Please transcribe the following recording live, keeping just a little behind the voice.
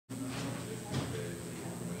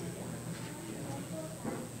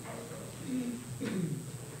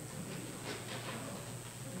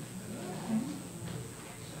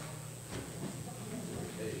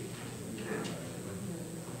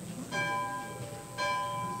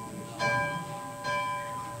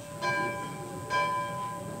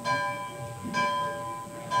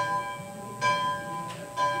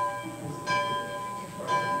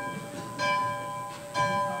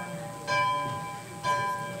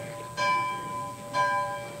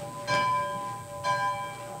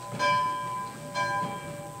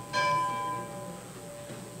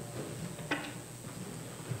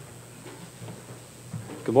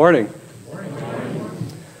Good morning. Good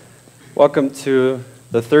morning. Welcome to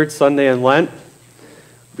the third Sunday in Lent.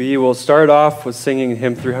 We will start off with singing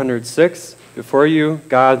hymn 306, Before You,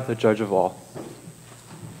 God, the Judge of All.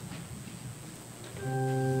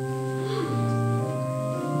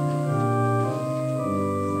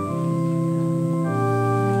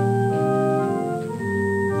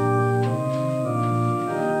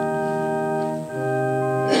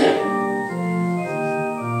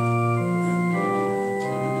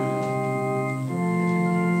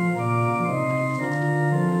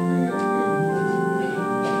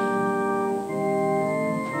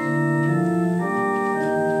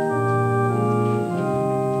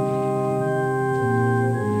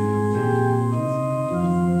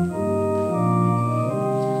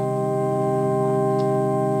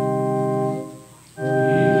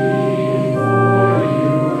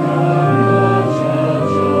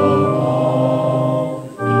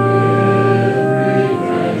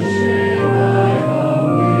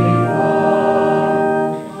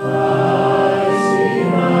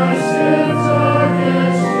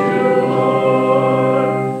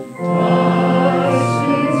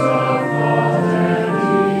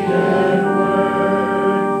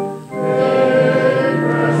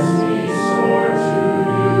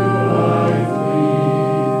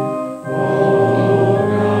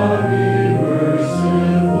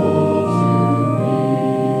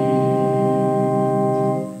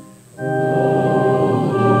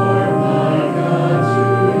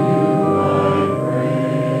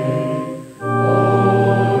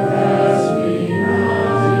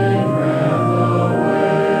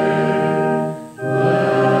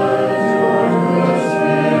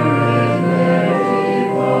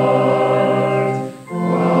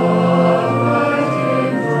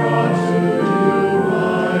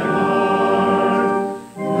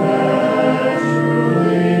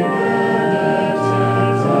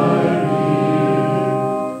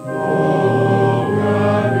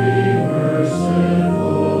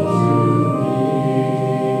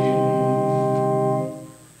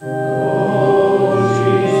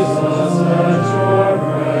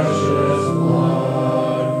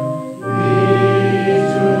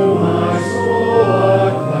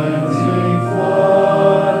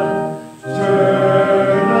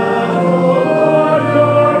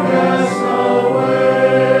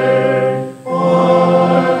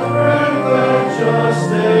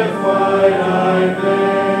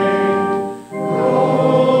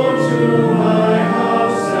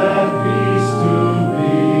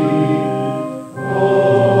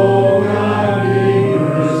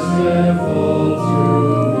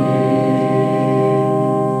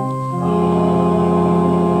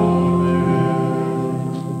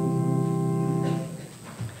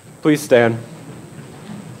 Please stand.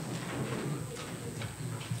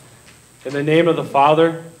 In the name of the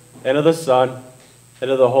Father, and of the Son, and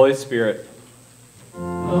of the Holy Spirit.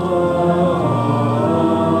 Amen.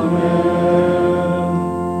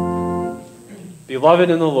 Beloved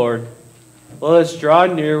in the Lord, let us draw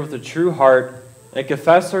near with a true heart and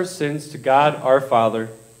confess our sins to God our Father,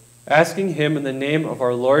 asking Him in the name of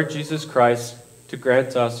our Lord Jesus Christ to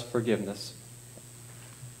grant us forgiveness.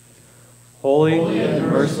 Holy and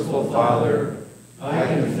merciful Father, I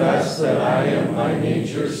confess that I am by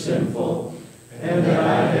nature sinful, and that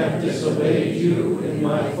I have disobeyed you in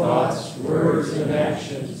my thoughts, words, and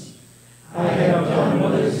actions. I have done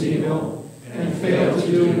what is evil, and failed to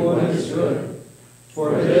do what is good.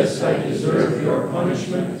 For this I deserve your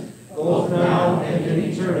punishment, both now and in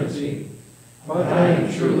eternity. But I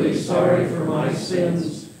am truly sorry for my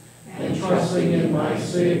sins, and trusting in my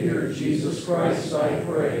Savior, Jesus Christ, I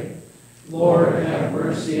pray. Lord, have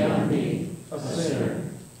mercy on me, a sinner.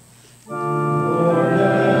 Lord,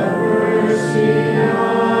 have mercy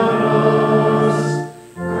on us.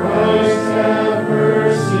 Christ, have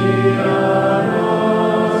mercy on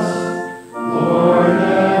us. Lord,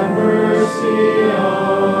 have mercy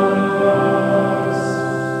on us.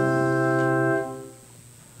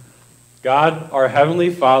 God, our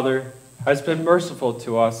Heavenly Father, has been merciful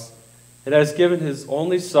to us and has given His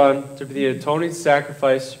only Son to be the atoning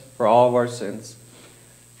sacrifice for all of our sins.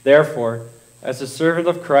 Therefore, as a servant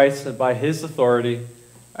of Christ and by His authority,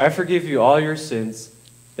 I forgive you all your sins,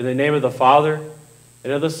 in the name of the Father,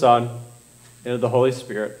 and of the Son, and of the Holy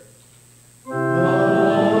Spirit. Amen.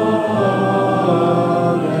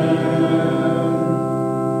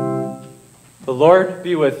 The Lord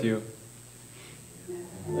be with you.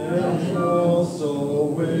 And also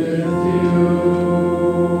with you.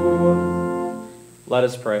 Let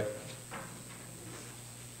us pray.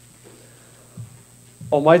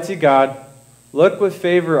 Almighty God, look with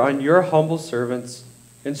favor on your humble servants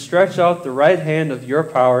and stretch out the right hand of your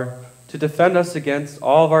power to defend us against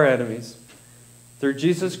all of our enemies. Through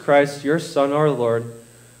Jesus Christ, your Son, our Lord,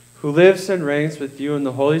 who lives and reigns with you in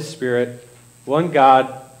the Holy Spirit, one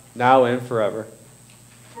God, now and forever.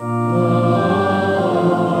 Amen.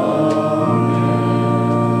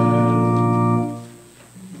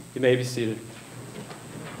 You may be seated.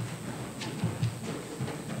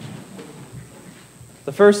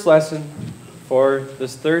 The first lesson for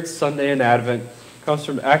this third Sunday in Advent comes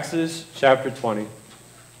from Exodus chapter 20.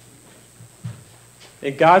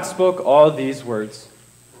 And God spoke all these words,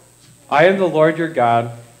 I am the Lord your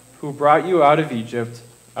God, who brought you out of Egypt,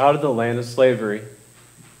 out of the land of slavery.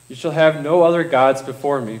 You shall have no other gods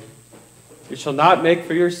before me. You shall not make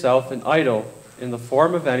for yourself an idol in the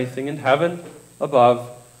form of anything in heaven above,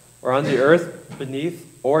 or on the earth beneath,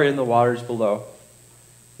 or in the waters below.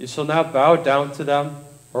 You shall not bow down to them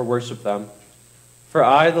or worship them. For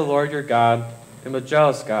I, the Lord your God, am a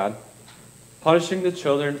jealous God, punishing the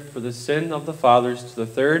children for the sin of the fathers to the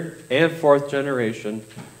third and fourth generation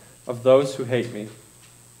of those who hate me,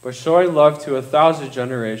 but showing love to 1,000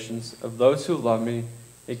 generations of those who love me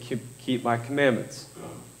and keep my commandments.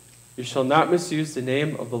 You shall not misuse the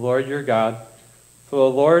name of the Lord your God, for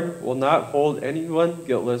the Lord will not hold anyone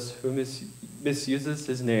guiltless who misuses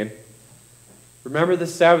his name. Remember the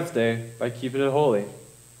Sabbath day by keeping it holy.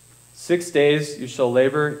 6 days you shall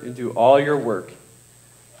labor and do all your work,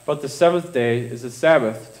 but the seventh day is a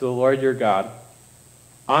Sabbath to the Lord your God.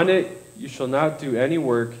 On it you shall not do any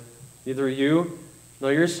work, neither you,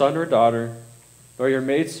 nor your son or daughter, nor your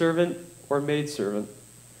maidservant or maidservant,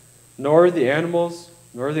 nor the animals,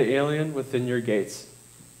 nor the alien within your gates.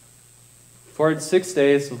 For in 6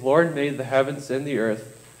 days the Lord made the heavens and the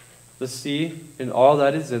earth, the sea, and all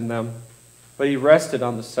that is in them, but he rested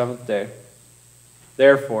on the seventh day.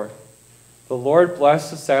 Therefore, the Lord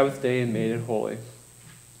blessed the Sabbath day and made it holy.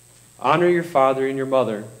 Honor your father and your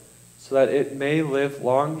mother, so that it may live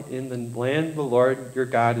long in the land the Lord your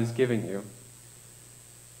God is giving you.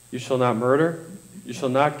 You shall not murder. You shall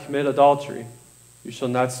not commit adultery. You shall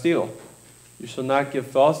not steal. You shall not give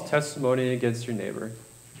false testimony against your neighbor.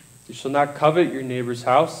 You shall not covet your neighbor's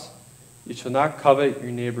house. You shall not covet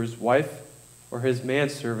your neighbor's wife, or his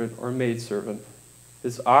manservant or maidservant,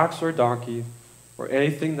 his ox or donkey, or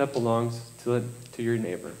anything that belongs to your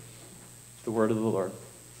neighbor. The word of the Lord.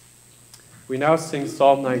 We now sing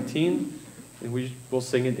Psalm 19, and we will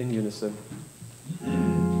sing it in unison.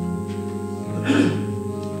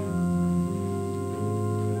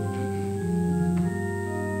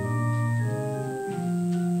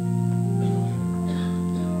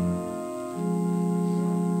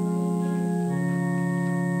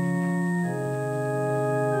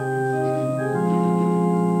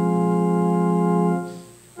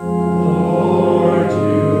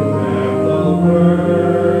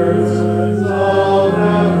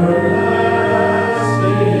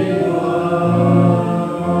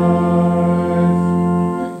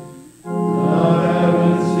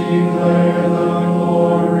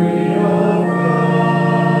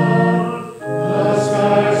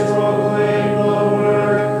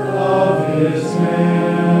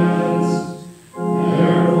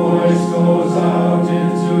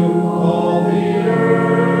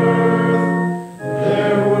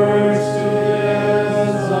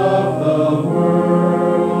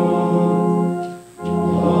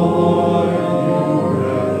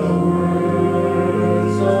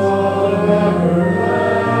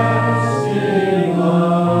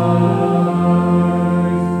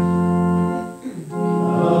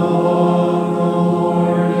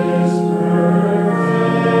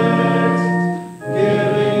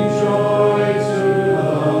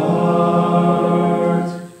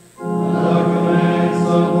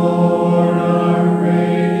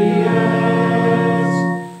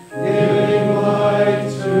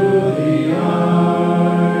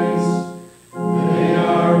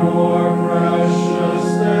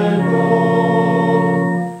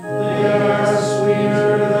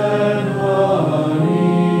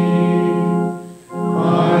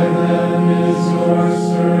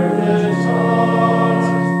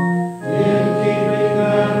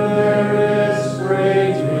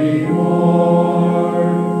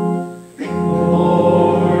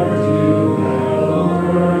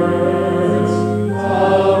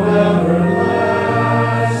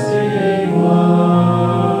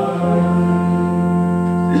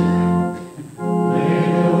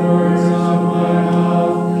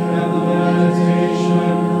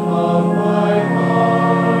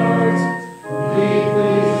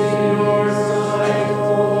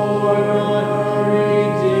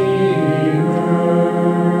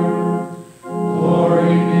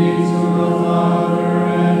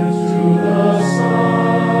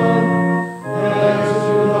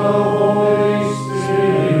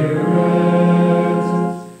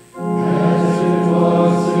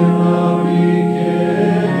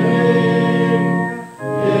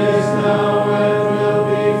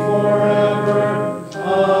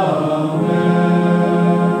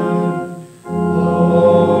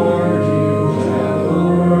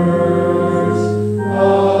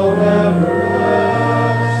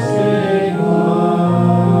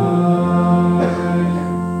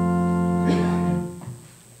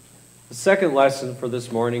 The second lesson for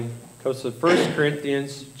this morning comes from 1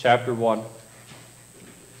 Corinthians chapter 1.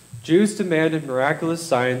 Jews demanded miraculous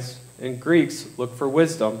signs, and Greeks looked for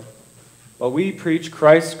wisdom. But we preach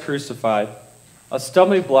Christ crucified, a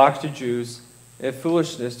stumbling block to Jews and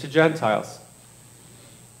foolishness to Gentiles.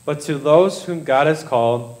 But to those whom God has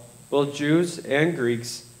called, both Jews and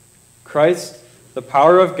Greeks, Christ, the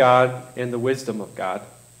power of God and the wisdom of God.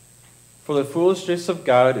 For the foolishness of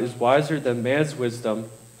God is wiser than man's wisdom,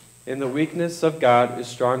 and the weakness of God is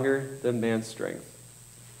stronger than man's strength.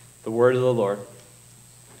 The word of the Lord.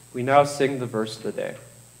 We now sing the verse of the day.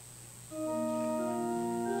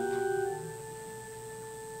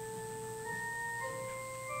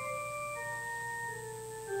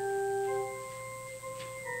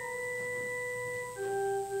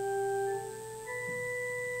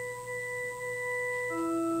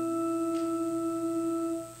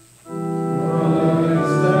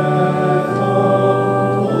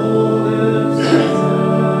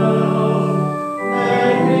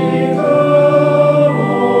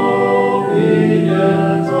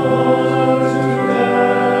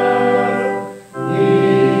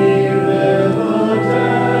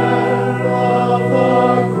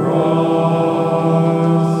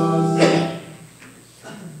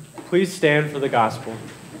 Please stand for the gospel.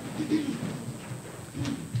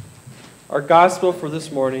 Our gospel for this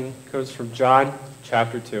morning comes from John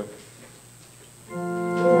chapter 2.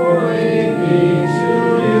 Glory be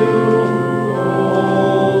to you, O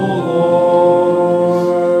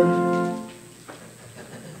Lord.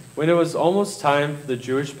 When it was almost time for the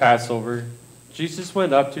Jewish Passover, Jesus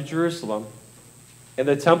went up to Jerusalem. In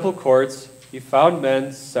the temple courts, he found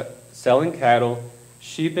men selling cattle,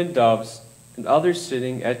 sheep, and doves, and others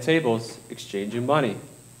sitting at tables exchanging money.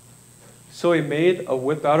 So he made a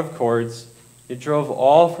whip out of cords and drove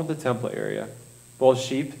all from the temple area, both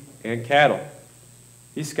sheep and cattle.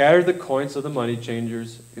 He scattered the coins of the money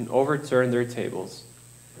changers and overturned their tables.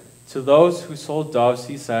 To those who sold doves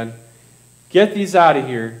he said, "Get these out of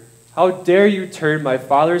here! How dare you turn my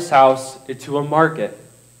Father's house into a market?"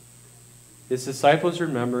 His disciples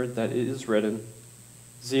remembered that it is written,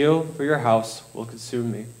 "Zeal for your house will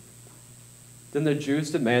consume me." Then the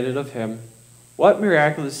Jews demanded of him, "What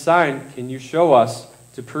miraculous sign can you show us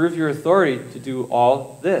to prove your authority to do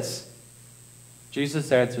all this?"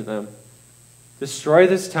 Jesus answered them, "Destroy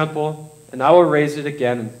this temple, and I will raise it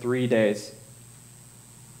again in 3 days."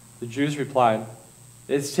 The Jews replied,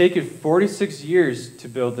 "It has taken 46 years to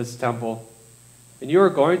build this temple, and you are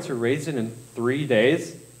going to raise it in 3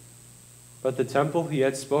 days?" But the temple he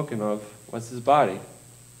had spoken of was his body.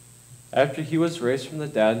 After he was raised from the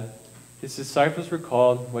dead, his disciples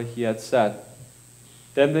recalled what he had said.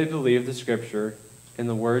 Then they believed the scripture and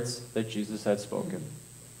the words that Jesus had spoken.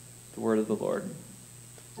 The word of the Lord.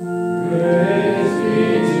 Praise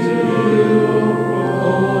be to you,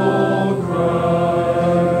 O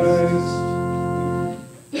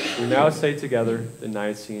Christ. We now say together the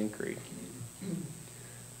Nicene Creed.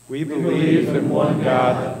 We Believe in one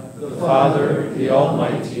God, the Father, the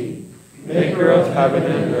Almighty, maker of heaven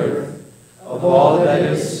and earth, of all that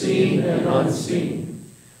is seen and unseen.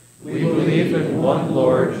 We believe in one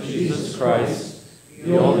Lord Jesus Christ,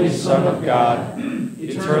 the only Son of God,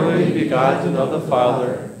 eternally begotten of the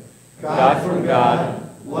Father, God from God,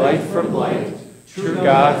 light from light, true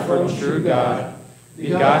God from true God,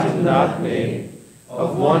 begotten not made,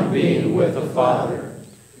 of one being with the Father.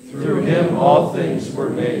 Through him all things were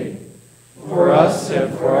made. For us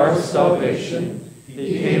and for our salvation,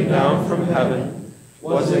 he came down from heaven,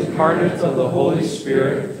 was incarnate of the Holy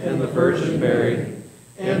Spirit and the Virgin Mary,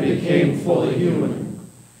 and became fully human.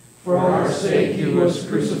 For our sake he was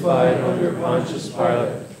crucified under Pontius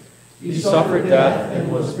Pilate. He suffered death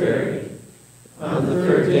and was buried. On the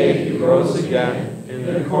third day he rose again in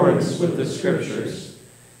accordance with the Scriptures.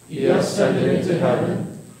 He ascended into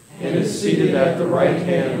heaven and is seated at the right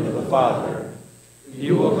hand of the Father.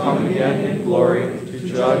 He will come again in glory to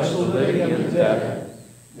judge the living and the dead,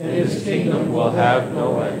 and his kingdom will have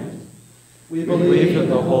no end. We believe in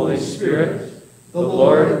the Holy Spirit, the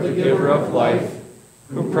Lord, the giver of life,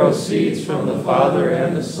 who proceeds from the Father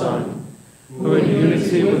and the Son, who in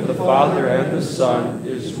unity with the Father and the Son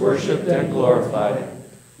is worshipped and glorified,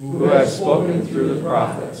 who has spoken through the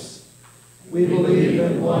prophets. We believe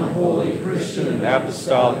in one holy Christian and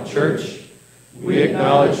apostolic church. We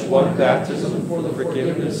acknowledge one baptism for the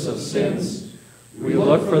forgiveness of sins. We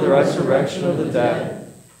look for the resurrection of the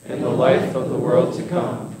dead and the life of the world to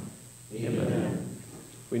come. Amen.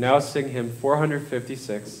 We now sing hymn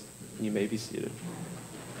 456, and you may be seated.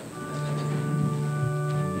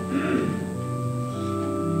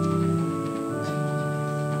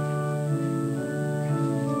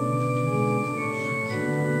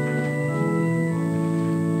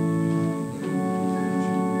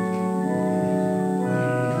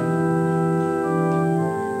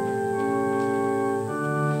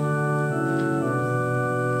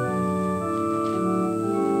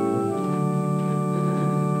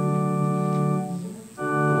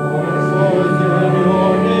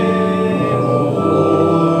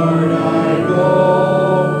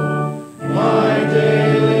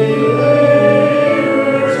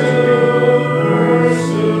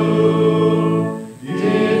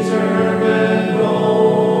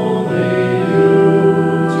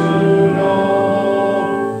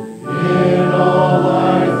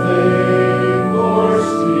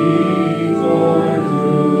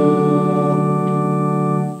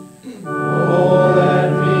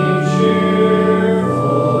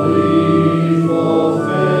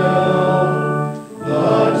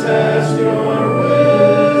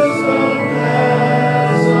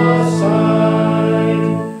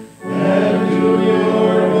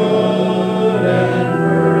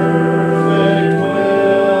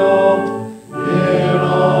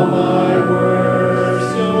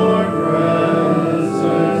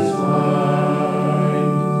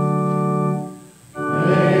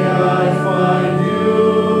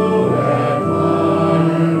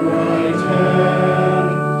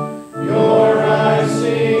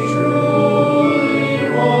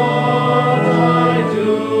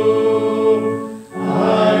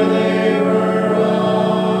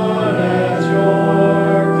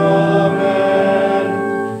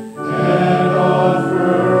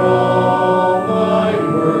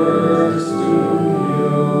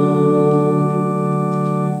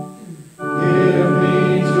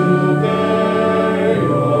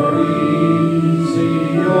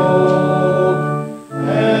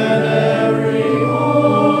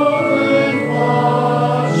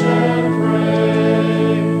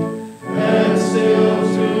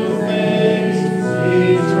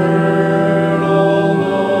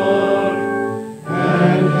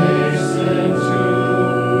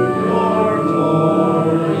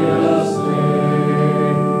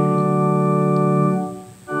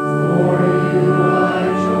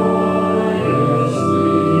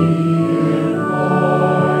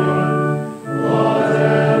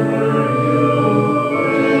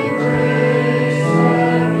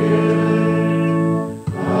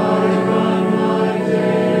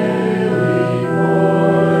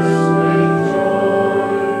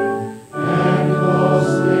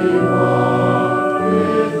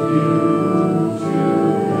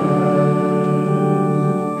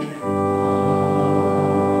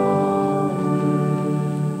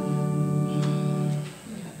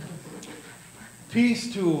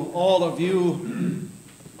 Peace to all of you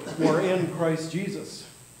who are in Christ Jesus.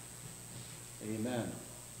 Amen.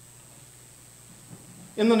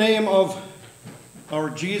 In the name of our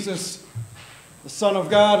Jesus, the Son of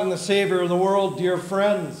God and the Savior of the world, dear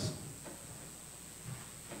friends,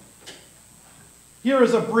 here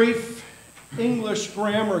is a brief English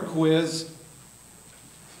grammar quiz.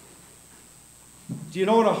 Do you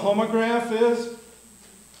know what a homograph is?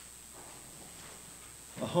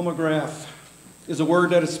 A homograph is a word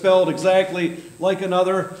that is spelled exactly like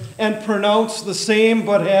another and pronounced the same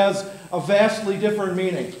but has a vastly different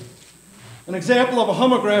meaning. An example of a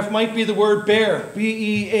homograph might be the word bear,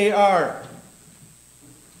 B-E-A-R.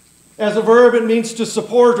 As a verb, it means to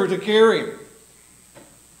support or to carry.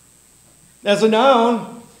 As a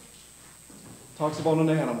noun, it talks about an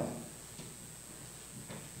animal.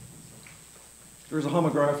 There's a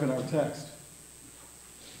homograph in our text.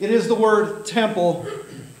 It is the word temple.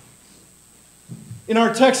 In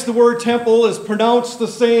our text, the word temple is pronounced the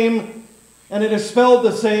same and it is spelled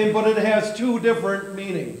the same, but it has two different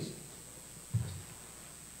meanings.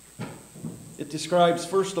 It describes,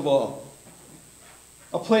 first of all,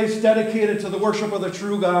 a place dedicated to the worship of the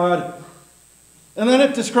true God, and then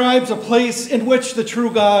it describes a place in which the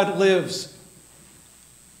true God lives.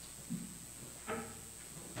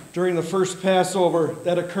 During the first Passover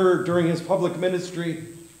that occurred during his public ministry,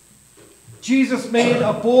 Jesus made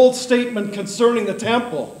a bold statement concerning the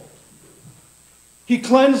temple. He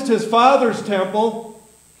cleansed his Father's temple,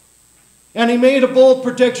 and he made a bold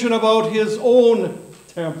prediction about his own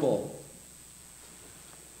temple.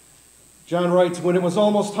 John writes, when it was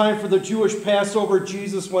almost time for the Jewish Passover,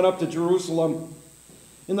 Jesus went up to Jerusalem.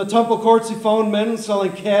 In the temple courts he found men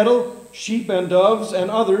selling cattle, sheep, and doves, and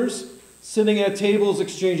others sitting at tables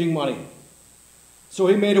exchanging money. So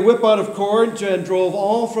he made a whip out of cords and drove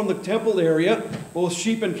all from the temple area, both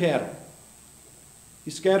sheep and cattle.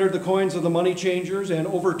 He scattered the coins of the money changers and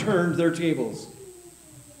overturned their tables.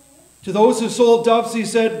 To those who sold doves he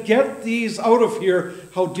said, "Get these out of here.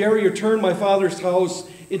 How dare you turn my Father's house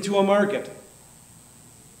into a market?"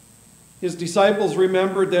 His disciples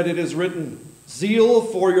remembered that it is written, "Zeal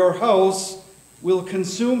for your house will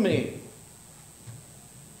consume me."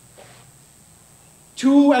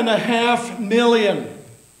 2.5 million.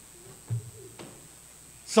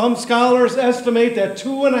 Some scholars estimate that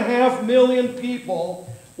 2.5 million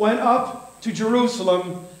people went up to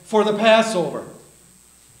Jerusalem for the Passover.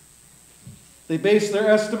 They based their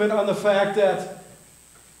estimate on the fact that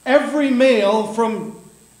every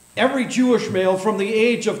Jewish male from the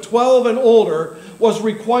age of 12 and older was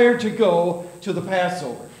required to go to the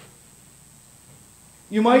Passover.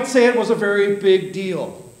 You might say it was a very big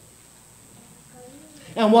deal.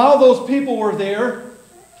 And while those people were there,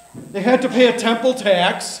 they had to pay a temple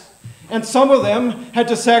tax, and some of them had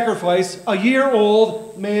to sacrifice a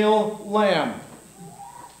year-old male lamb.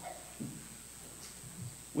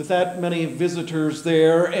 With that many visitors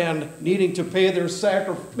there and needing to pay their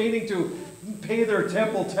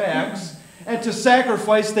temple tax and to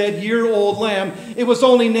sacrifice that year-old lamb, it was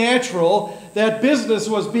only natural that business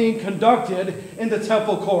was being conducted in the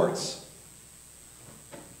temple courts.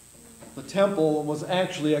 The temple was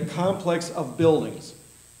actually a complex of buildings.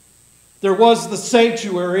 There was the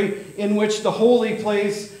sanctuary in which the holy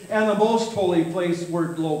place and the most holy place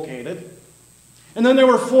were located. And then there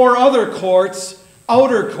were 4 other courts,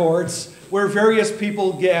 outer courts, where various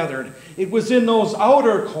people gathered. It was in those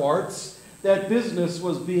outer courts that business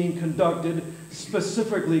was being conducted,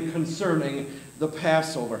 specifically concerning the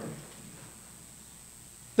Passover.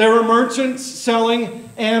 There were merchants selling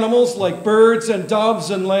animals like birds and doves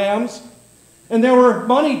and lambs. And there were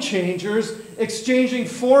money changers exchanging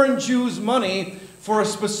foreign Jews' money for a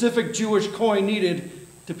specific Jewish coin needed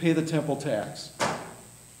to pay the temple tax.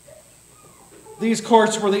 These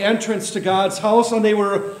courts were the entrance to God's house, and they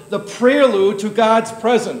were the prelude to God's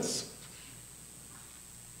presence.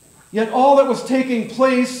 Yet all that was taking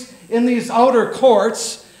place in these outer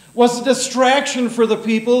courts was a distraction for the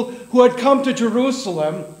people who had come to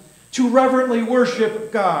Jerusalem to reverently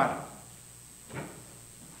worship God.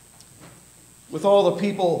 With all the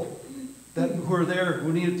people who were there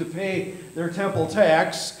who needed to pay their temple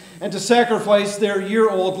tax and to sacrifice their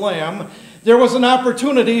year-old lamb, there was an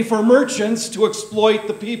opportunity for merchants to exploit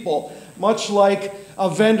the people, much like a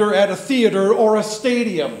vendor at a theater or a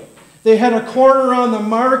stadium. They had a corner on the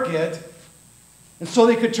market, and so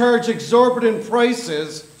they could charge exorbitant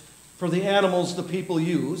prices for the animals the people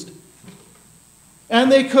used. And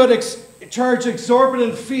they could charge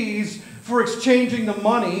exorbitant fees for exchanging the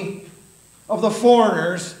money of the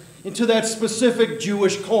foreigners into that specific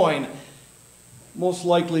Jewish coin. Most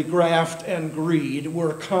likely graft and greed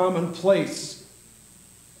were commonplace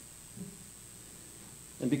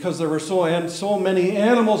And because there were so many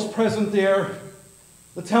animals present there,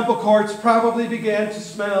 the temple courts probably began to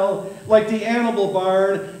smell like the animal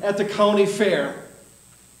barn at the county fair.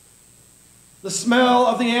 The smell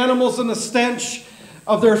of the animals and the stench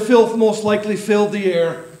of their filth most likely filled the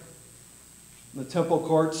air. The temple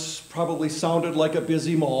courts probably sounded like a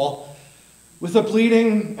busy mall, with the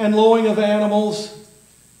bleating and lowing of animals,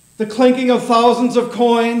 the clinking of thousands of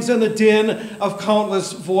coins, and the din of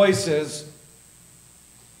countless voices.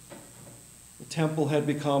 The temple had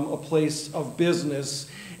become a place of business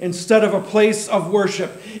instead of a place of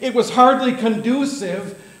worship. It was hardly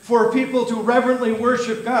conducive for people to reverently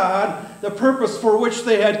worship God, the purpose for which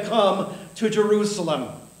they had come to Jerusalem.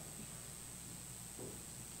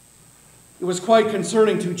 It was quite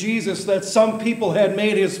concerning to Jesus that some people had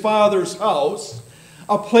made his Father's house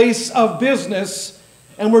a place of business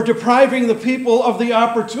and were depriving the people of the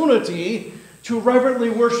opportunity to reverently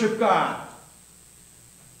worship God.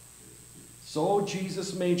 So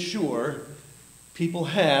Jesus made sure people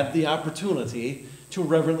had the opportunity to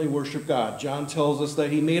reverently worship God. John tells us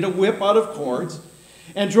that he made a whip out of cords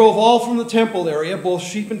and drove all from the temple area, both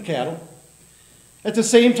sheep and cattle. At the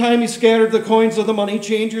same time, he scattered the coins of the money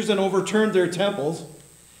changers and overturned their temples.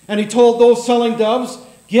 And he told those selling doves,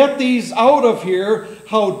 "Get these out of here.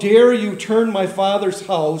 How dare you turn my Father's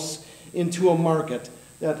house into a market?"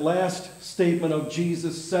 That last statement of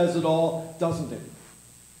Jesus says it all, doesn't it?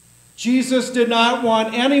 Jesus did not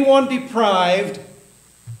want anyone deprived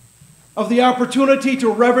of the opportunity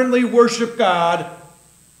to reverently worship God,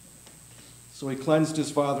 so he cleansed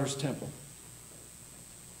his Father's temple.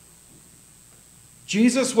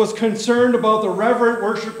 Jesus was concerned about the reverent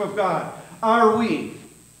worship of God. Are we?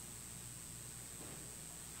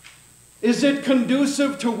 Is it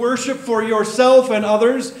conducive to worship for yourself and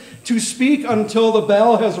others to speak until the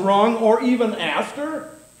bell has rung or even after?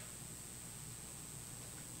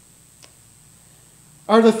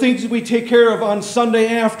 Are the things we take care of on Sunday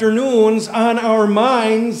afternoons on our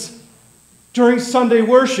minds during Sunday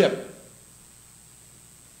worship?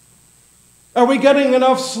 Are we getting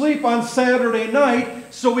enough sleep on Saturday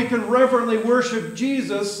night so we can reverently worship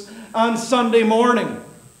Jesus on Sunday morning?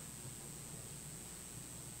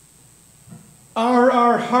 Are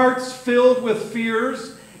our hearts filled with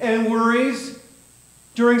fears and worries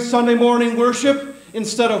during Sunday morning worship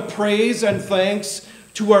instead of praise and thanks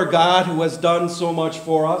to our God who has done so much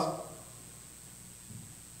for us?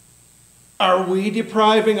 Are we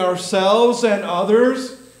depriving ourselves and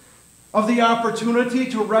others of the opportunity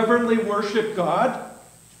to reverently worship God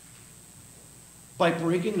by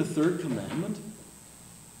breaking the third commandment?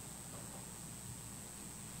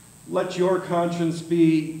 Let your conscience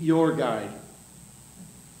be your guide.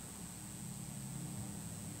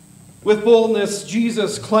 With boldness,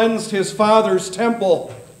 Jesus cleansed his Father's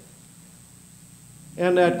temple.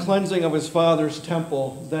 And that cleansing of his Father's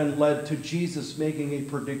temple then led to Jesus making a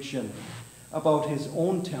prediction about his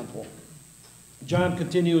own temple. John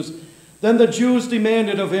continues, "Then the Jews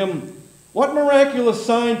demanded of him, 'What miraculous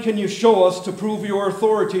sign can you show us to prove your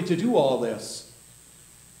authority to do all this?'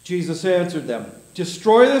 Jesus answered them,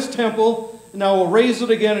 'Destroy this temple, and I will raise it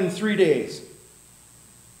again in 3 days.'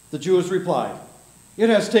 The Jews replied, 'It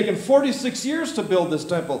has taken 46 years to build this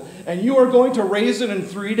temple, and you are going to raise it in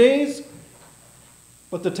 3 days?'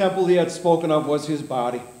 But the temple he had spoken of was his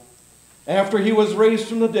body. After he was raised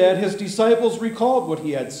from the dead, his disciples recalled what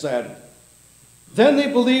he had said. Then they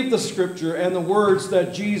believed the scripture and the words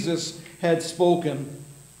that Jesus had spoken."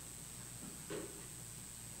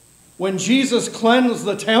 When Jesus cleansed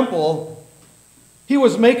the temple, he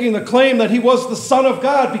was making the claim that he was the Son of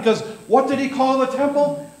God, because what did he call the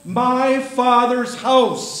temple? My Father's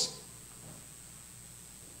house.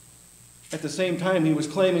 At the same time, he was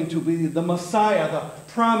claiming to be the Messiah, the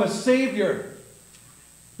promised Savior.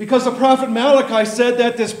 Because the prophet Malachi said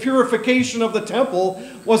that this purification of the temple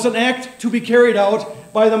was an act to be carried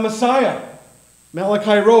out by the Messiah.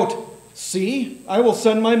 Malachi wrote, "See, I will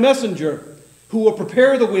send my messenger, who will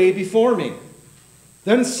prepare the way before me.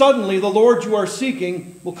 Then suddenly the Lord you are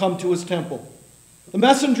seeking will come to his temple. The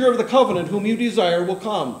messenger of the covenant whom you desire will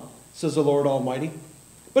come, says the Lord Almighty.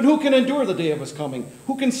 But who can endure the day of his coming?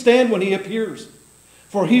 Who can stand when he appears?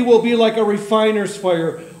 For he will be like a refiner's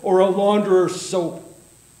fire or a launderer's soap.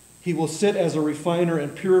 He will sit as a refiner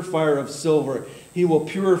and purifier of silver. He will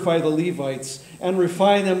purify the Levites and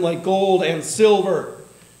refine them like gold and silver."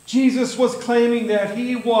 Jesus was claiming that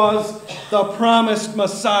he was the promised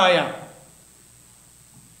Messiah.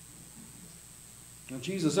 Now,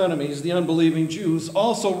 Jesus' enemies, the unbelieving Jews,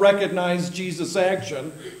 also recognized Jesus'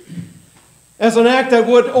 action as an act that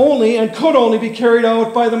would only and could only be carried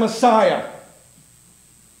out by the Messiah.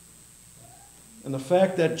 And And the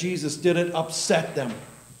fact that Jesus did it upset them.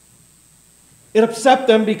 It upset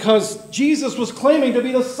them because Jesus was claiming to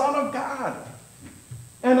be the Son of God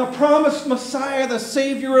and a promised Messiah, the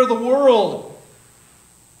Savior of the world.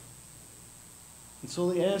 And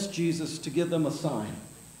so they asked Jesus to give them a sign.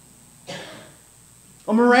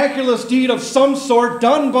 A miraculous deed of some sort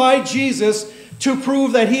done by Jesus to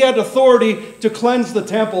prove that he had authority to cleanse the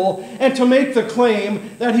temple and to make the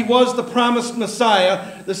claim that he was the promised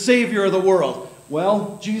Messiah, the Savior of the world.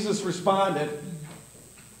 Well, Jesus responded,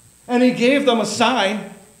 and he gave them a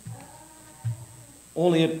sign,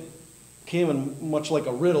 only it came in much like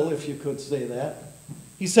a riddle, if you could say that.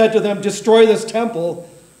 He said to them, "Destroy this temple,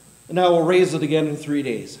 and I will raise it again in 3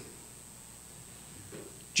 days."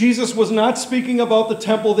 Jesus was not speaking about the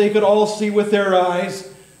temple they could all see with their eyes,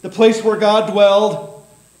 the place where God dwelled,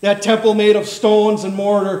 that temple made of stones and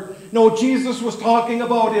mortar. No, Jesus was talking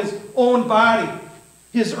about his own body,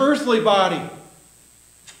 his earthly body,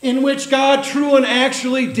 in which God true and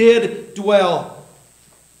actually did dwell.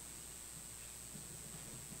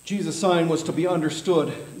 Jesus' sign was to be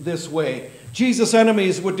understood this way. Jesus'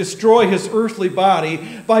 enemies would destroy his earthly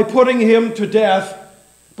body by putting him to death,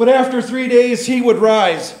 but after 3 days he would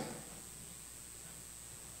rise.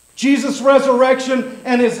 Jesus' resurrection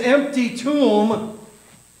and his empty tomb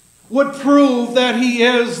would prove that he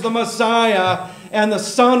is the Messiah and the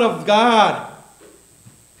Son of God.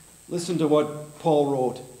 Listen to what Paul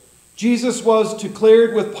wrote. Jesus was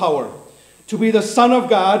declared with power to be the Son of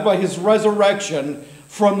God by his resurrection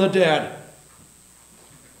from the dead.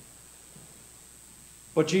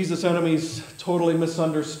 But Jesus' enemies totally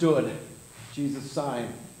misunderstood Jesus' sign.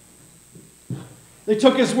 They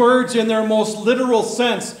took his words in their most literal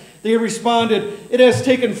sense. They responded, "It has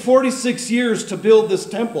taken 46 years to build this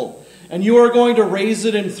temple, and you are going to raise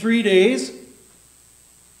it in 3 days?"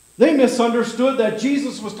 They misunderstood that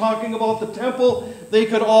Jesus was talking about the temple they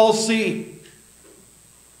could all see.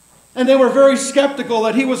 And they were very skeptical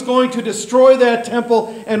that he was going to destroy that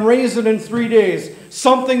temple and raise it in 3 days,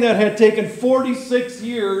 something that had taken 46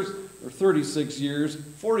 years, or 36 years,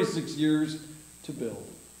 46 years to build.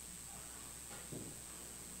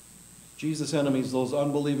 Jesus' enemies, those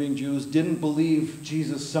unbelieving Jews, didn't believe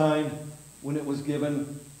Jesus' sign when it was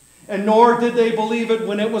given, and nor did they believe it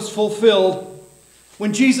when it was fulfilled.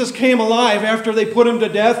 When Jesus came alive after they put him to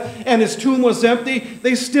death and his tomb was empty,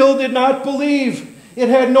 they still did not believe. It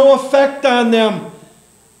had no effect on them.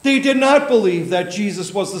 They did not believe that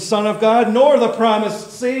Jesus was the Son of God nor the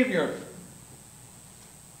promised Savior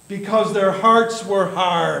because their hearts were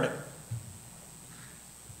hard.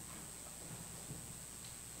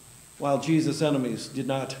 While Jesus' enemies did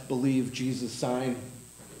not believe Jesus' sign,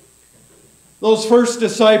 those first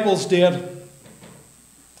disciples did.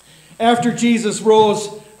 After Jesus rose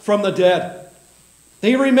from the dead,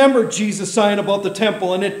 they remembered Jesus' sign about the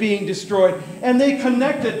temple and it being destroyed, and they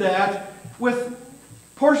connected that with a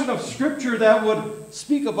portion of Scripture that would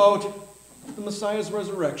speak about the Messiah's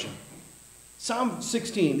resurrection. Psalm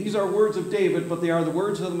 16, these are words of David, but they are the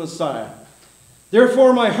words of the Messiah.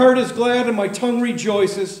 "Therefore my heart is glad and my tongue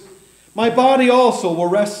rejoices. My body also will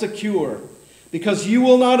rest secure, because you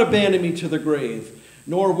will not abandon me to the grave,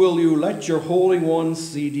 nor will you let your Holy One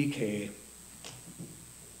see decay."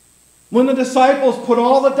 When the disciples put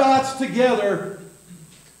all the dots together,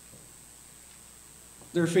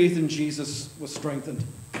 their faith in Jesus was strengthened.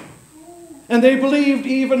 And they believed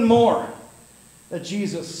even more that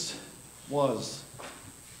Jesus was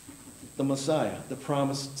the Messiah, the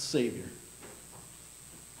promised Savior.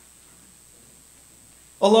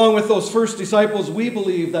 Along with those first disciples, we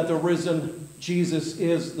believe that the risen Jesus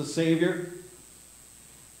is the Savior.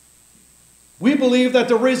 We believe that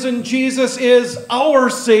the risen Jesus is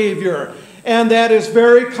our Savior, and that is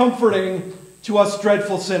very comforting to us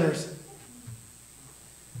dreadful sinners.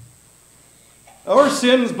 Our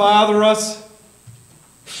sins bother us.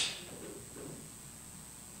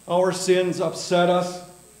 Our sins upset us.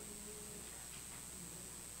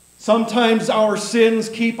 Sometimes our sins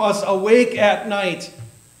keep us awake at night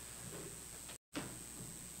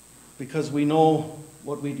because we know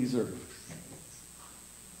what we deserve.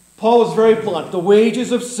 Paul is very blunt. The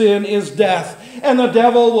wages of sin is death. And the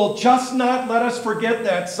devil will just not let us forget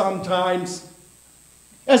that sometimes.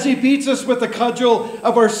 As he beats us with the cudgel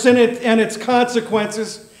of our sin and its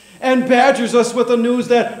consequences, and badgers us with the news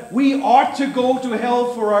that we ought to go to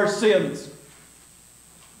hell for our sins.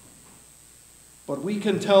 But we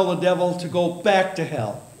can tell the devil to go back to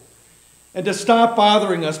hell and to stop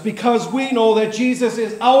bothering us because we know that Jesus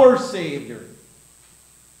is our Savior.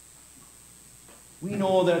 We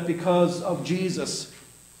know that because of Jesus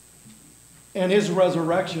and his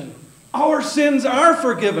resurrection, our sins are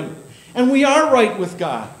forgiven. And we are right with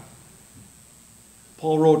God.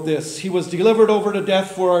 Paul wrote this: He was delivered over to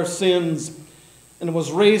death for our sins and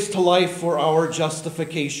was raised to life for our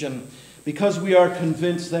justification, because we are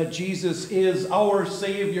convinced that Jesus is our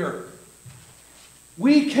Savior.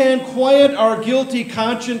 We can quiet our guilty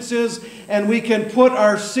consciences and we can put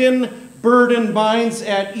our sin-burdened minds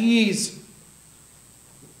at ease.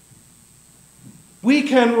 We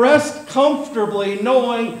can rest comfortably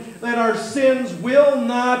knowing that our sins will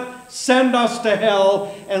not send us to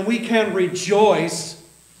hell, and we can rejoice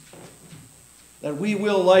that we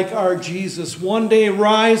will, like our Jesus, one day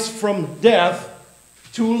rise from death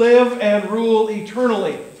to live and rule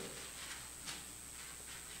eternally.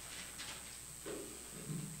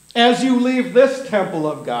 As you leave this temple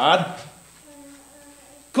of God,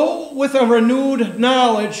 go with a renewed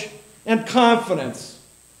knowledge and confidence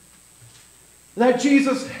that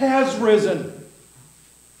Jesus has risen,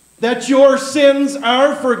 that your sins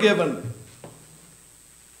are forgiven,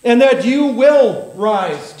 and that you will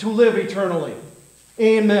rise to live eternally.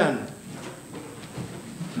 Amen.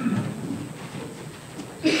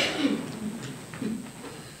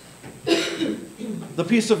 The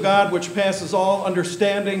peace of God, which passes all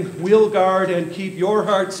understanding, will guard and keep your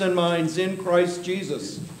hearts and minds in Christ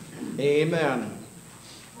Jesus. Amen.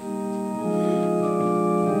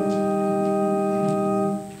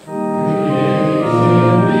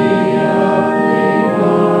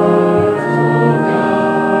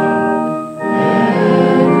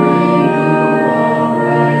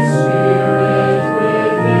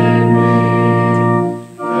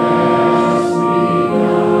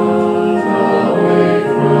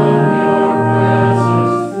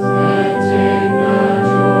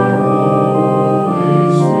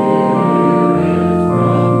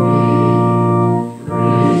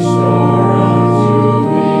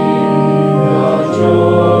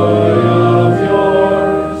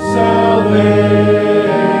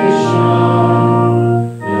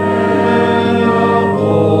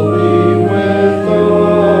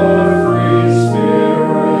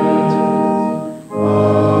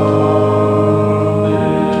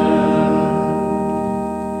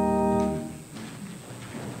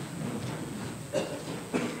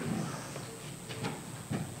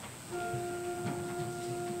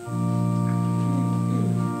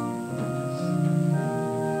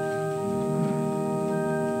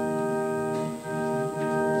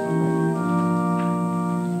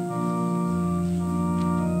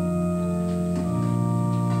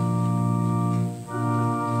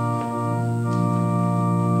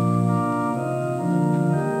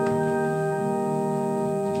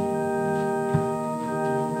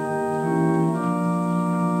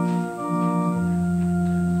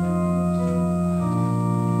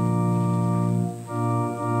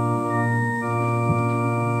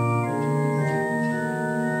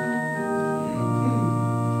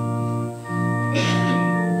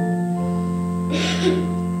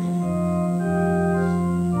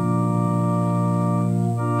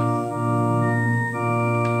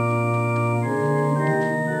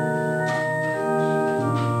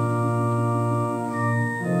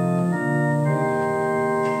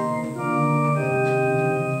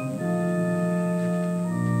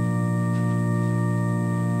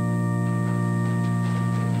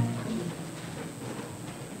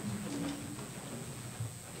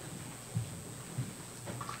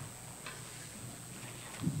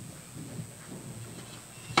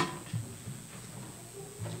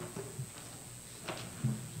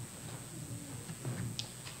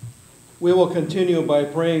 We will continue by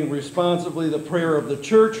praying responsively the prayer of the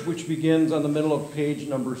church, which begins on the middle of page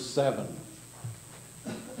number 7.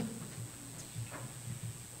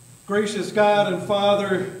 Gracious God and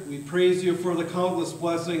Father, we praise you for the countless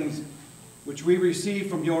blessings which we receive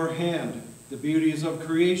from your hand, the beauties of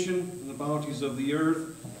creation and the bounties of the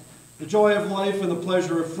earth, the joy of life and the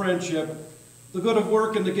pleasure of friendship, the good of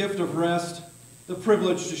work and the gift of rest, the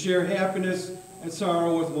privilege to share happiness and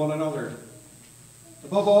sorrow with one another.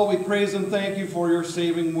 Above all, we praise and thank you for your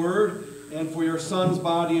saving word and for your Son's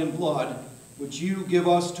body and blood, which you give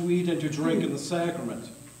us to eat and to drink in the sacrament.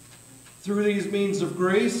 Through these means of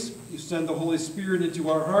grace, you send the Holy Spirit into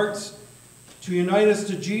our hearts to unite us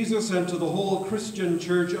to Jesus and to the whole Christian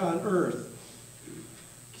church on earth.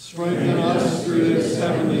 Strengthen us through this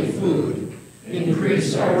heavenly food.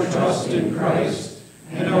 Increase our trust in Christ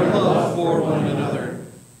and our love for one another.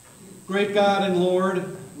 Great God and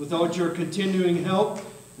Lord, without your continuing help,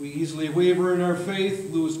 we easily waver in our faith,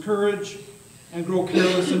 lose courage, and grow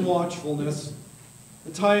careless in watchfulness.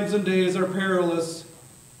 The times and days are perilous.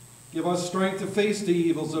 Give us strength to face the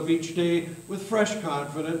evils of each day with fresh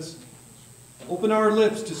confidence. Open our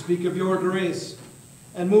lips to speak of your grace,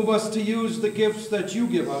 and move us to use the gifts that you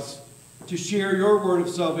give us to share your word of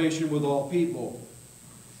salvation with all people.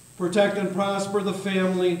 Protect and prosper the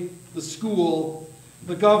family, the school,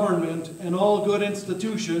 the government, and all good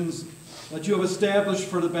institutions that you have established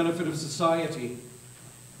for the benefit of society.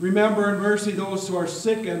 Remember in mercy those who are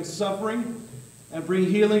sick and suffering, and bring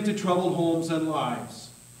healing to troubled homes and lives.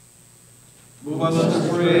 Move us to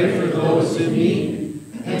pray for those in need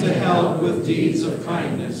and to help with deeds of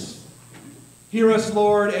kindness. Hear us,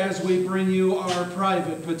 Lord, as we bring you our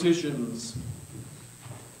private petitions.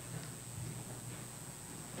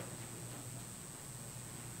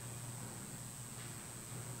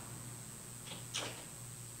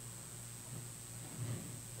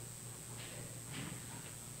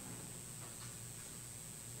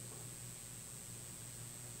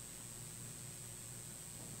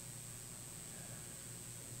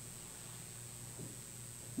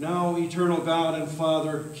 Now, eternal God and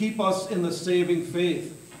Father, keep us in the saving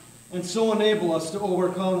faith, and so enable us to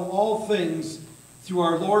overcome all things through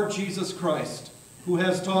our Lord Jesus Christ, who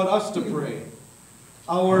has taught us to pray.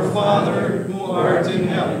 Our Father, who art in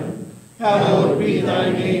heaven, hallowed be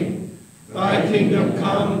thy name. Thy kingdom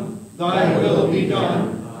come, thy will be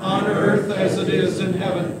done, on earth as it is in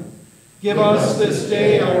heaven. Give us this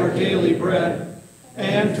day our daily bread,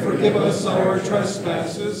 and forgive us our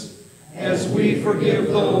trespasses, as we forgive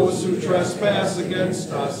those who trespass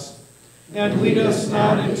against us. And lead us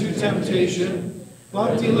not into temptation,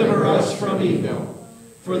 but deliver us from evil.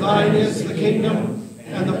 For thine is the kingdom,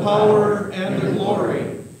 and the power, and the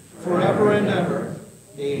glory, forever and ever.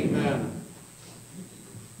 Amen.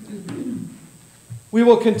 We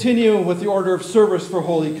will continue with the order of service for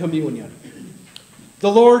Holy Communion.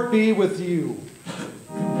 The Lord be with you.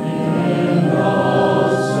 And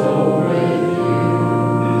also with you.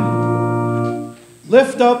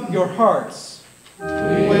 Lift up your hearts. We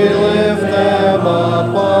lift them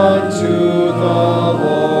up unto the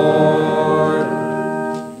Lord.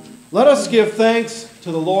 Let us give thanks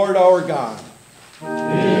to the Lord our God.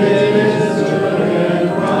 It is good and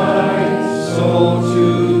right so to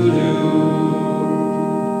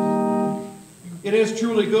do. It is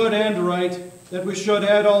truly good and right that we should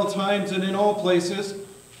at all times and in all places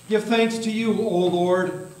give thanks to you, O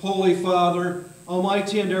Lord, Holy Father,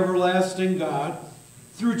 Almighty and everlasting God,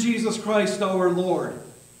 through Jesus Christ our Lord,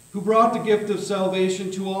 who brought the gift of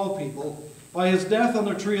salvation to all people by his death on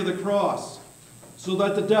the tree of the cross, so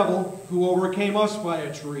that the devil, who overcame us by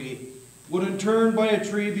a tree, would in turn by a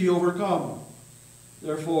tree be overcome.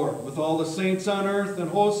 Therefore, with all the saints on earth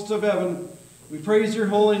and hosts of heaven, we praise your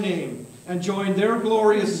holy name and join their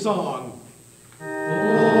glorious song.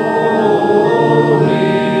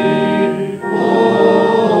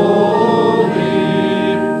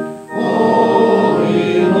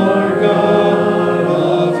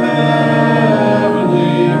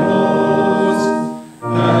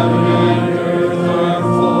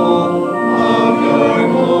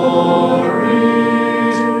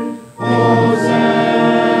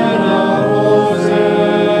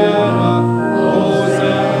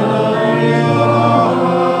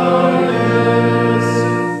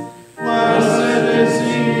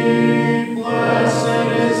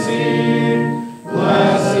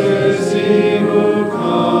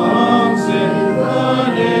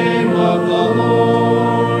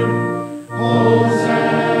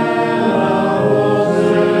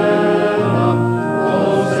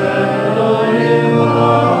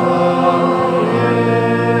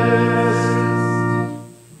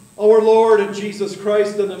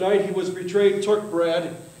 Took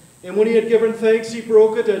bread, and when he had given thanks, he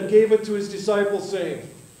broke it and gave it to his disciples, saying,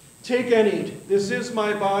 "Take and eat. This is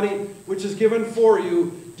my body, which is given for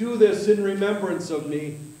you. Do this in remembrance of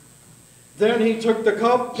me." Then he took the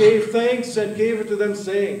cup, gave thanks, and gave it to them,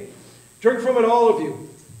 saying, "Drink from it, all of you.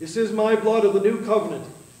 This is my blood of the new covenant,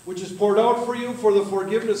 which is poured out for you for the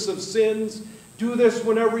forgiveness of sins. Do this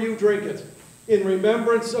whenever you drink it, in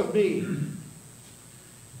remembrance of me."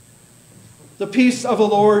 The peace of the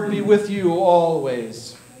Lord be with you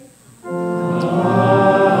always. Amen.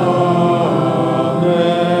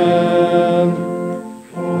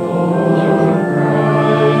 Lord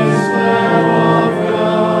Christ, Lamb of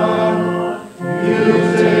God, you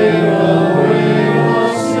take away the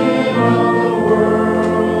sin of the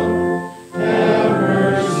world. Have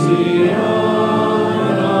mercy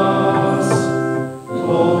on us.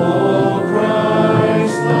 Lord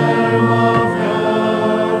Christ, Lamb of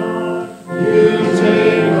God, you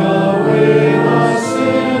take away the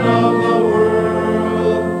sin of the world.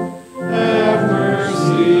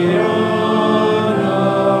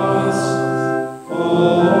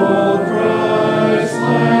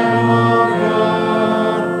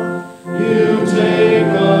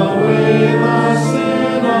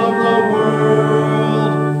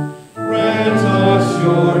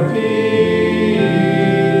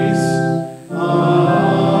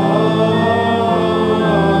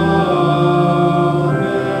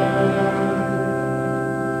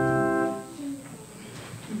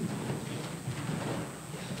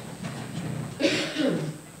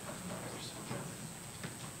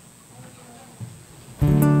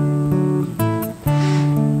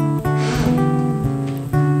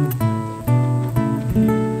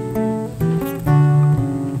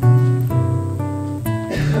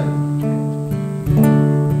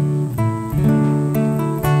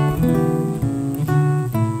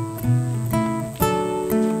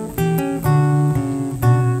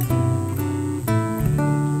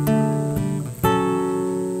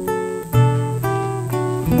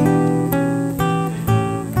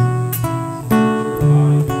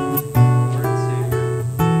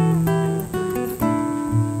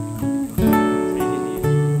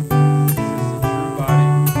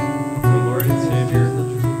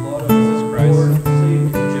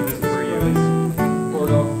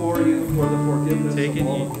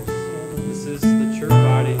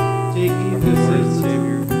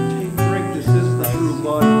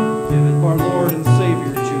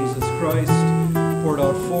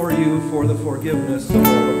 of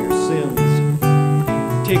all of your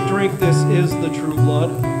sins. Take, drink, this is the true blood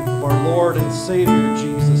of our Lord and Savior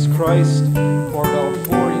Jesus Christ, poured out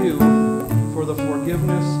for you for the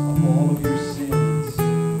forgiveness of all of your sins.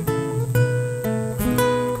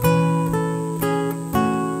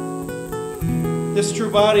 This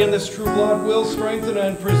true body and this true blood will strengthen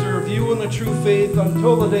and preserve you in the true faith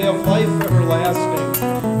until the day of life everlasting.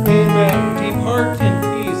 Amen. Depart in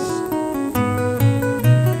peace.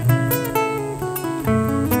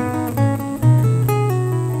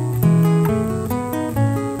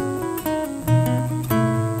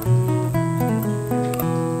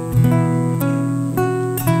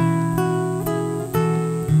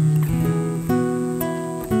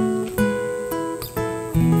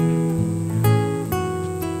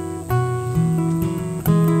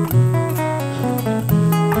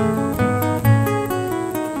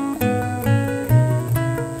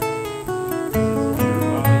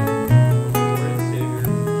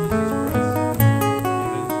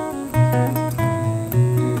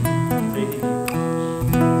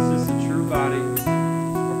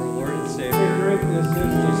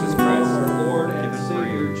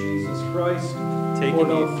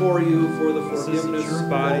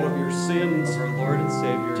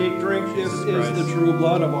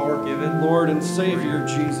 Savior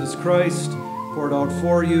Jesus Christ, poured out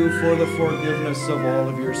for you for the forgiveness of all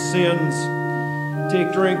of your sins.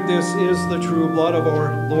 Take, drink, this is the true blood of our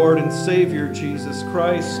Lord and Savior Jesus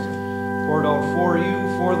Christ, poured out for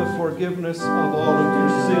you for the forgiveness of all of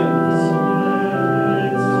your sins.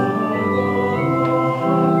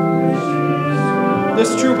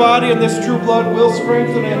 This true body and this true blood will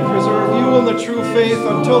strengthen and preserve you in the true faith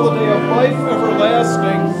until the day of life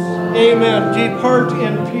everlasting. Amen. Depart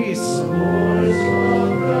in peace.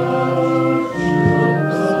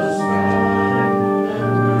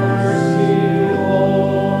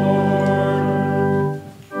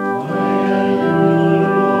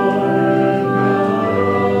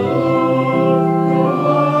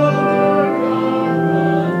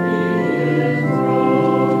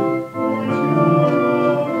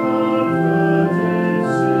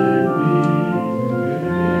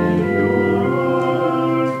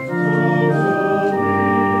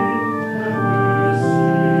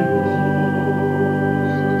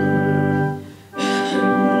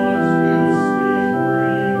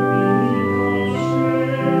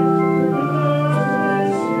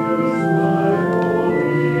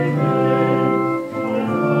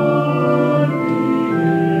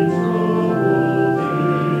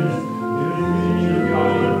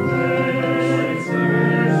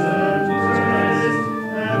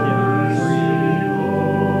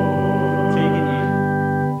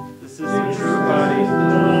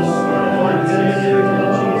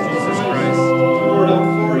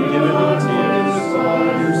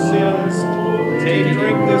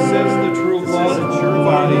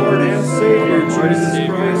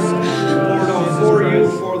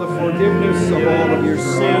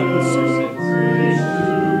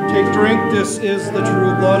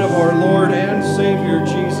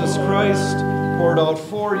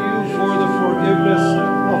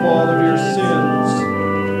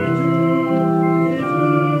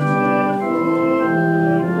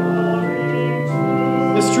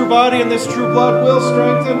 And this true blood will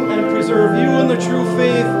strengthen and preserve you in the true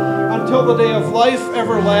faith until the day of life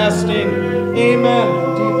everlasting. Amen.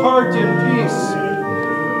 Depart in peace.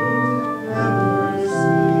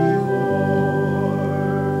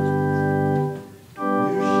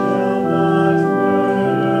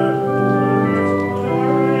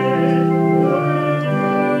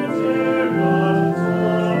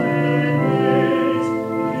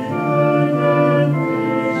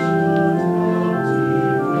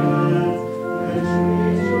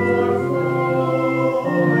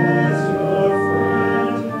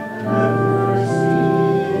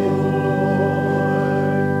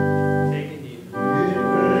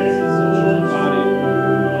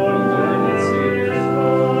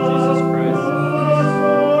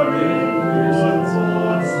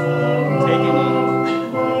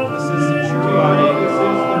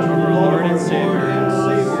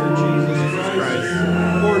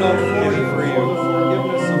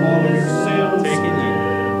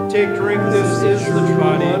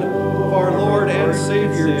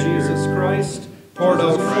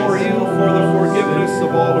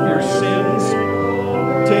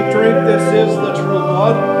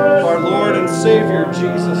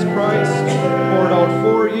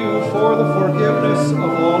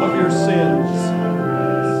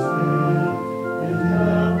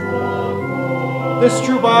 This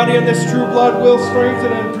true body and this true blood will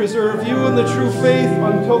strengthen and preserve you in the true faith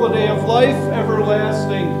until the day of life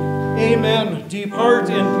everlasting. Amen. Depart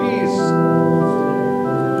in peace.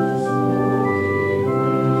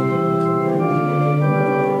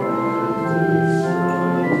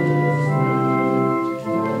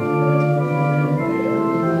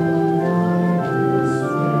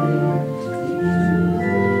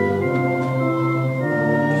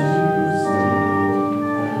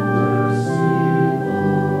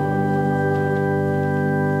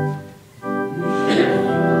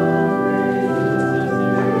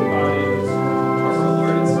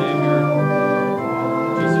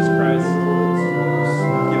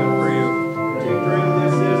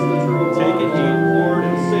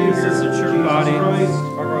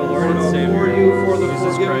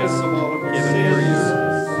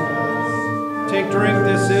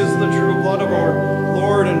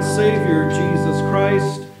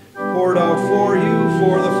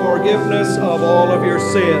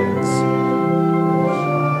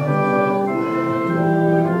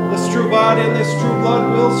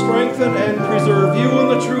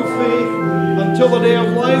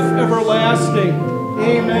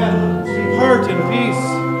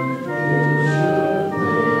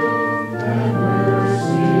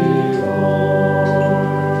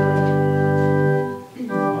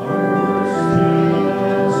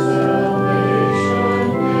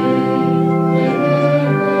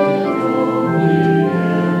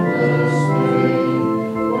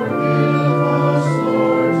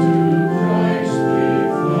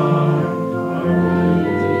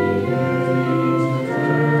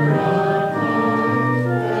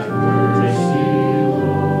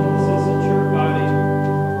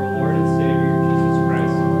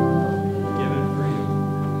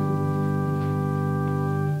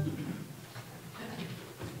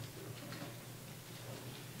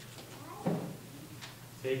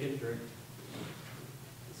 Take and drink.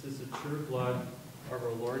 This is the true blood of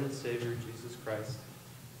our Lord and Savior Jesus Christ,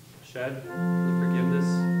 shed for the forgiveness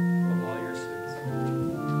of all your sins.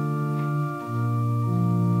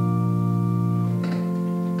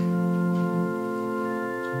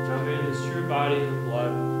 Now may this true body and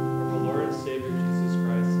blood of our Lord and Savior Jesus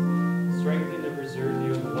Christ strengthen and preserve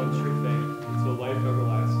you in the one true faith until life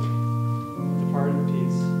everlasting. Depart in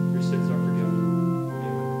peace. Your sins are forgiven.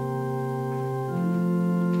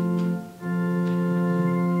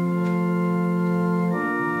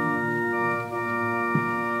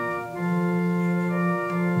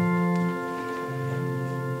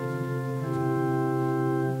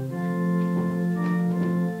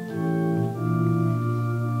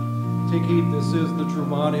 Take, eat, this is the true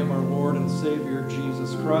body of our Lord and Savior,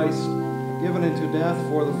 Jesus Christ, given into death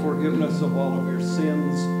for the forgiveness of all of your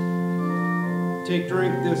sins. Take,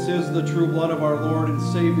 drink, this is the true blood of our Lord and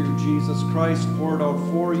Savior, Jesus Christ, poured out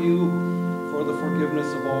for you for the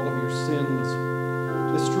forgiveness of all of your sins.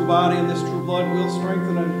 This true body and this true blood will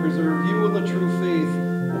strengthen and preserve you in the true faith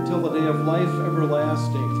until the day of life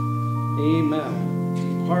everlasting.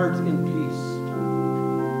 Amen. Depart in peace.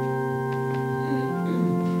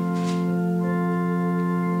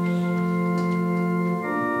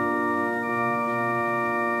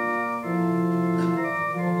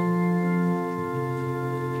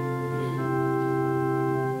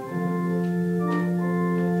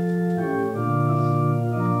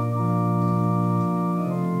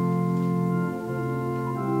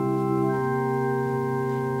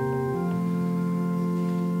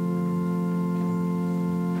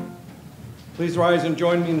 Please rise and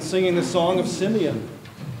join me in singing the Song of Simeon.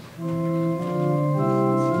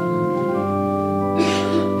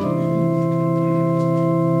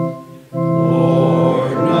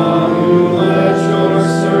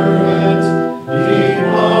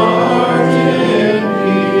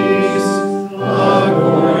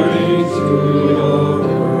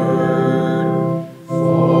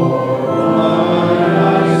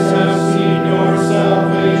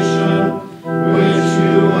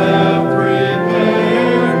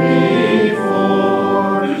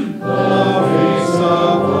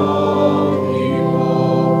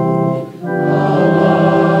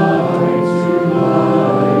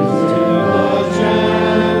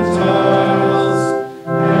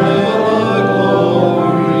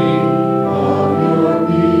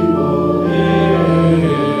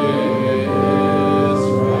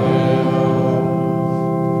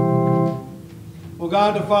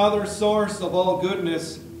 Father, source of all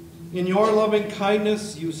goodness, in your loving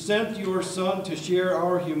kindness you sent your Son to share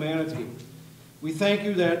our humanity. We thank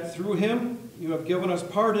you that through him you have given us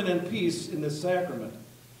pardon and peace in this sacrament.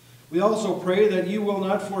 We also pray that you will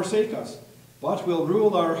not forsake us, but will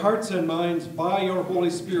rule our hearts and minds by your Holy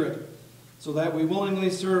Spirit, so that we willingly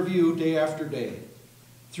serve you day after day.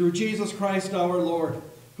 Through Jesus Christ our Lord,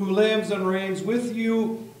 who lives and reigns with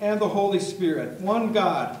you and the Holy Spirit, one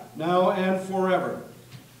God, now and forever.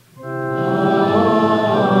 Amen.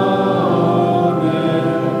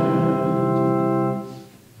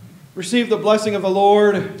 Receive the blessing of the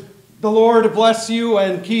Lord. The Lord bless you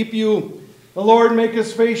and keep you. The Lord make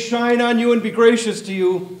his face shine on you and be gracious to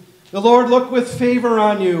you. The Lord look with favor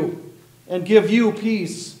on you and give you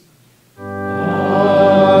peace. Amen.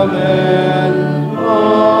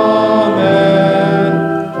 Amen.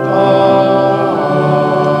 Amen.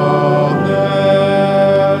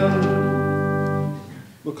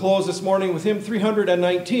 We'll close this morning with hymn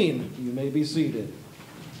 319. You may be seated.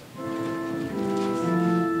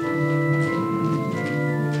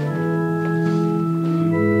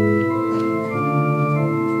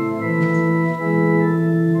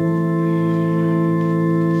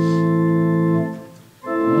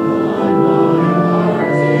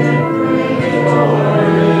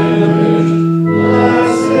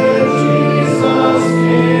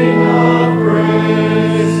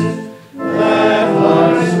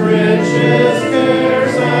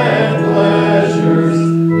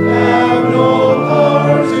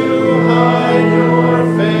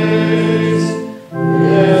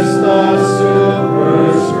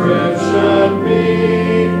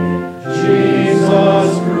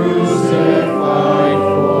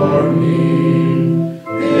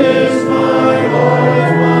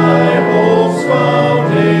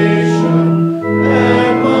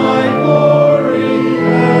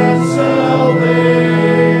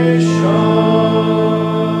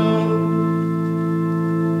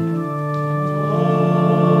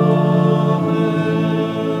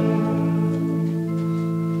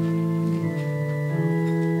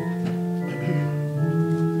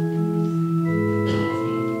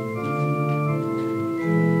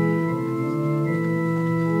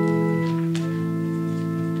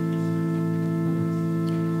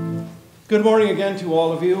 Good morning again to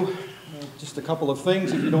all of you. Just a couple of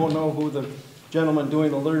things. If you don't know who the gentleman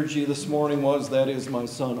doing the liturgy this morning was, that is my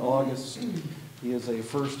son August. He is a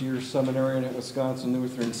first-year seminarian at Wisconsin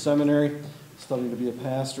Lutheran Seminary, studying to be a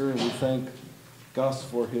pastor, and we thank Gus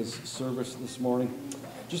for his service this morning.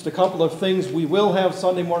 Just a couple of things. We will have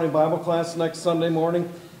Sunday morning Bible class next Sunday morning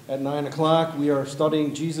at 9 o'clock. We are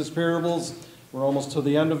studying Jesus parables. We're almost to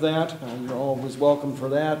the end of that. You're always welcome for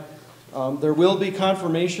that. There will be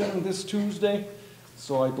confirmation this Tuesday,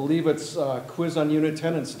 so I believe it's quiz on Unit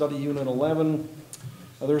 10 and study Unit 11.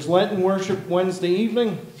 There's Lenten worship Wednesday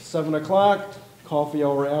evening, 7 o'clock, coffee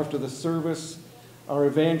hour after the service. Our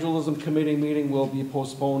evangelism committee meeting will be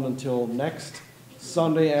postponed until next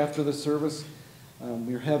Sunday after the service.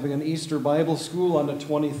 We're having an Easter Bible School on the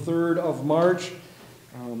 23rd of March.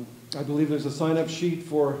 I believe there's a sign-up sheet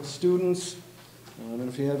for students. And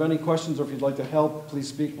if you have any questions or if you'd like to help, please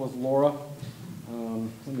speak with Laura.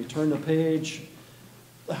 Let me turn the page.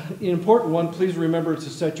 The important one, please remember to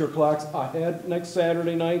set your clocks ahead next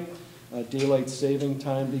Saturday night. Daylight saving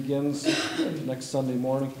time begins next Sunday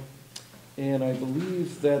morning. And I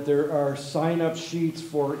believe that there are sign-up sheets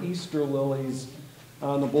for Easter lilies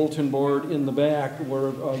on the bulletin board in the back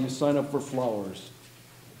where you sign up for flowers.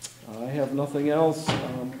 I have nothing else.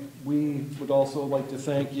 We would also like to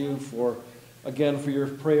thank you for your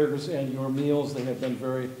prayers and your meals. They have been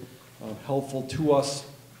very helpful to us.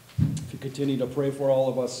 If you continue to pray for all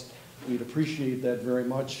of us, we'd appreciate that very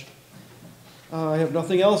much. I have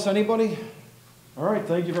nothing else. Anybody? All right,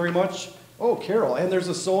 thank you very much. Oh, Carol, and there's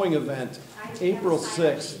a sewing event, April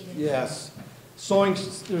 6th. Yes.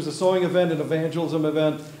 There's a sewing event, an evangelism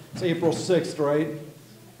event. It's April 6th, right?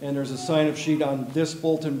 And there's a sign-up sheet on this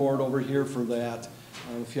bulletin board over here for that.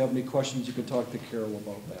 If you have any questions, you can talk to Carol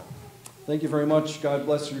about that. Thank you very much. God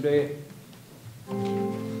bless your day.